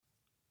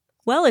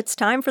Well, it's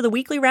time for the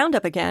weekly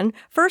roundup again.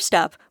 First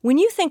up, when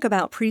you think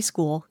about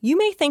preschool, you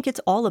may think it's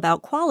all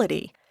about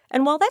quality.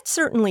 And while that's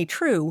certainly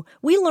true,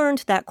 we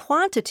learned that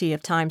quantity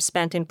of time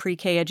spent in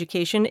pre-K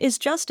education is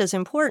just as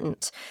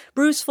important.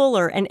 Bruce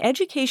Fuller, an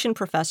education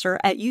professor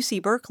at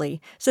UC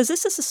Berkeley, says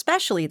this is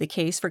especially the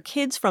case for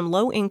kids from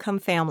low-income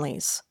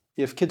families.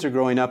 If kids are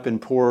growing up in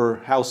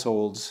poor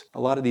households, a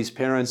lot of these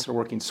parents are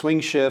working swing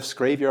shifts,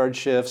 graveyard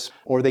shifts,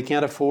 or they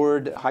can't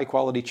afford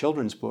high-quality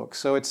children's books.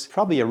 So it's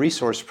probably a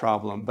resource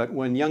problem. But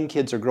when young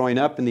kids are growing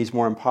up in these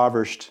more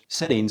impoverished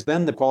settings,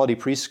 then the quality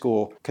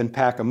preschool can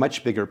pack a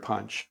much bigger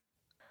punch.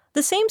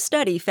 The same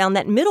study found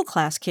that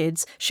middle-class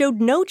kids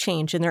showed no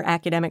change in their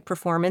academic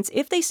performance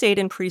if they stayed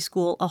in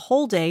preschool a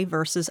whole day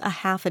versus a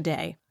half a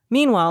day.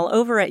 Meanwhile,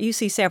 over at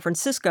UC San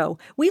Francisco,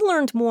 we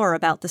learned more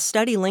about the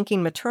study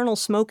linking maternal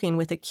smoking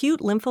with acute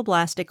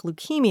lymphoblastic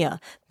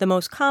leukemia, the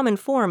most common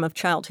form of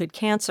childhood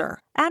cancer.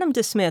 Adam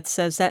DeSmith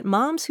says that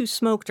moms who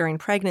smoke during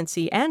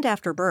pregnancy and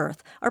after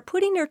birth are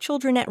putting their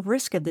children at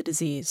risk of the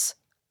disease.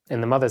 In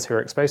the mothers who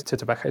were exposed to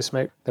tobacco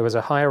smoke, there was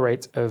a higher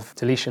rate of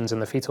deletions in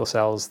the fetal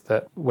cells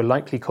that were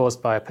likely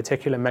caused by a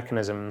particular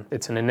mechanism.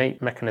 It's an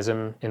innate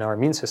mechanism in our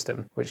immune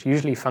system, which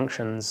usually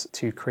functions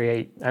to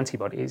create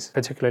antibodies,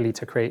 particularly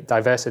to create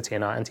diversity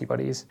in our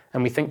antibodies.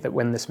 And we think that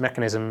when this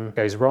mechanism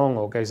goes wrong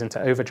or goes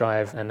into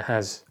overdrive and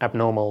has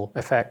abnormal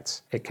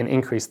effects, it can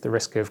increase the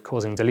risk of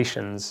causing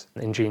deletions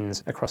in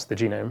genes across the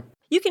genome.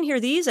 You can hear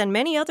these and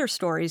many other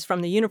stories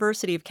from the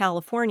University of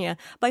California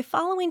by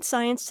following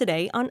Science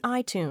Today on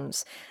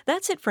iTunes.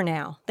 That's it for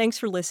now. Thanks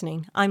for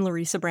listening. I'm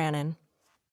Larissa Brannon.